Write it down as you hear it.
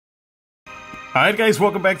Alright guys,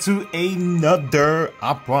 welcome back to another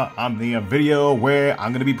operaomnia video where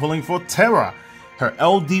I'm going to be pulling for Terra, her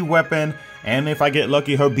LD weapon, and if I get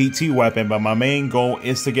lucky, her BT weapon, but my main goal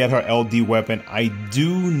is to get her LD weapon. I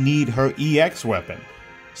do need her EX weapon.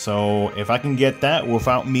 So if I can get that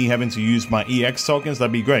without me having to use my EX tokens,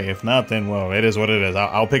 that'd be great. If not, then well, it is what it is.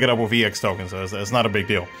 I'll pick it up with EX tokens, so it's not a big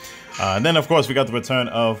deal. And then of course we got the return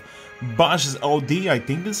of Bosch's LD. I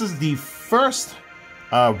think this is the first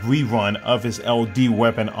rerun of his LD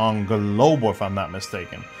weapon on Global, if I'm not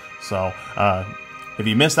mistaken. So if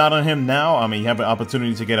you missed out on him now, I mean, you have an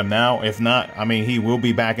opportunity to get him now. If not, I mean, he will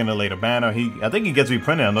be back in a later banner. I think he gets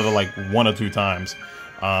reprinted another like 1 or 2 times.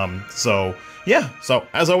 So yeah, so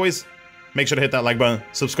as always, make sure to hit that like button,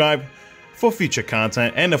 subscribe for future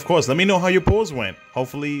content, and of course let me know how your pulls went.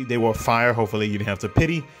 Hopefully they were fire, hopefully you didn't have to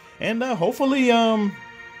pity, and hopefully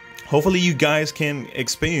you guys can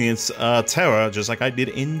experience Terra just like I did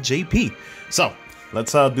in JP. So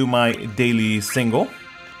let's do my daily single.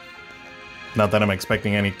 Not that I'm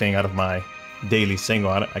expecting anything out of my daily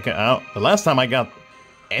single. The last time I got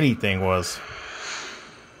anything was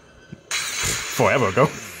forever ago.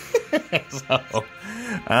 So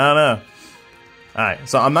I don't know. All right,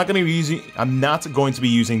 so I'm not going to be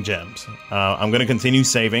using gems. I'm going to continue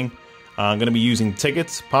saving. I'm going to be using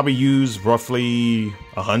tickets, probably use roughly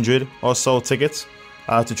 100 or so tickets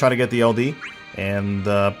to try to get the LD. And,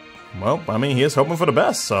 well, I mean, here's hoping for the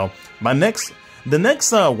best. So the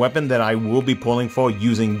next weapon that I will be pulling for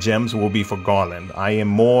using gems will be for Garland. I am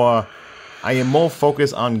more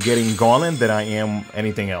focused on getting Garland than I am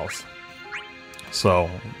anything else. So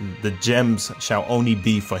the gems shall only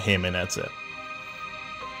be for him, and that's it.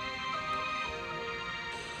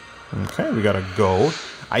 Okay, we got a gold.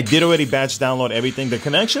 I did already batch download everything. The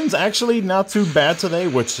connection's actually not too bad today,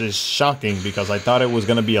 which is shocking because I thought it was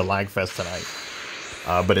gonna be a lag fest tonight,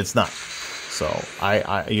 but it's not. So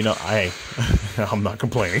I'm not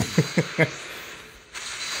complaining.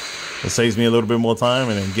 It saves me a little bit more time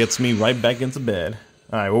and then gets me right back into bed.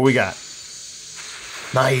 All right, what we got?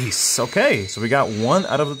 Nice. Okay, so we got 1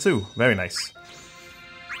 out of the 2. Very nice.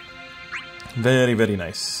 Very, very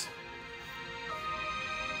nice.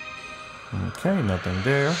 Okay, nothing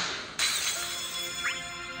there.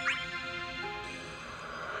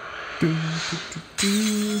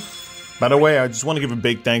 By the way, I just want to give a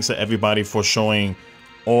big thanks to everybody for showing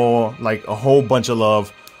a whole bunch of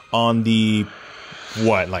love on the,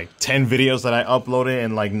 like 10 videos that I uploaded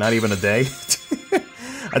in like not even a day.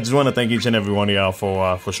 I just want to thank each and every one of y'all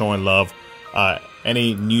for showing love.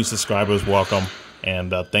 Any new subscribers, welcome,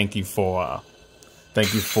 and thank you for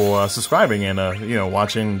subscribing and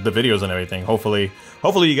watching the videos and everything. Hopefully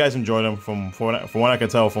you guys enjoyed them. From what I can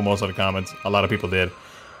tell from most of the comments, a lot of people did,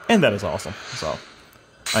 and that is awesome. So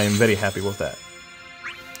I am very happy with that.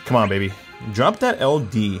 Come on, baby, drop that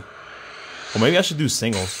LD. Or maybe I should do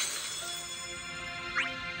singles.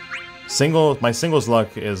 My singles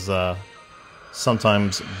luck is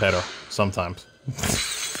sometimes better. Sometimes.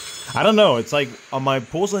 I don't know. It's like on my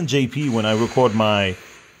pulls on JP when I record my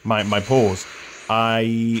pulls.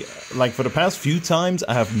 For the past few times,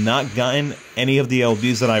 I have not gotten any of the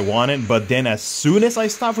LDs that I wanted, but then as soon as I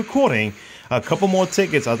stop recording, a couple more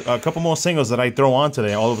tickets, a couple more singles that I throw on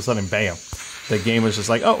today, all of a sudden, bam, the game was just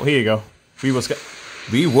like, oh, here you go.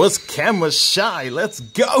 We was camera shy. Let's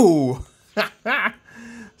go.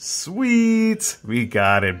 Sweet. We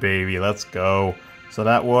got it, baby. Let's go. So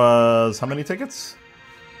that was how many tickets?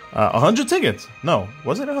 100 tickets. No,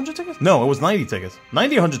 was it 100 tickets? No, it was 90 tickets.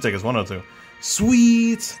 90 or 100 tickets, 1 or 2.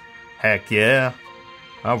 Sweet. Heck yeah.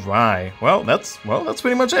 All right. Well, that's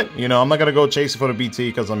pretty much it. I'm not going to go chasing for the BT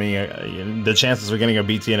because, I mean, the chances of getting a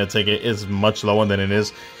BT and a ticket is much lower than it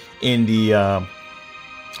is in the,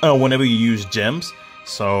 whenever you use gems.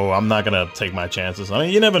 So I'm not going to take my chances. I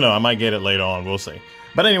mean, you never know. I might get it later on. We'll see.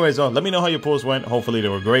 But anyways, let me know how your pulls went. Hopefully they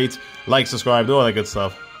were great. Like, subscribe, do all that good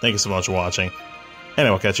stuff. Thank you so much for watching. And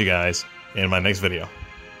I will catch you guys in my next video.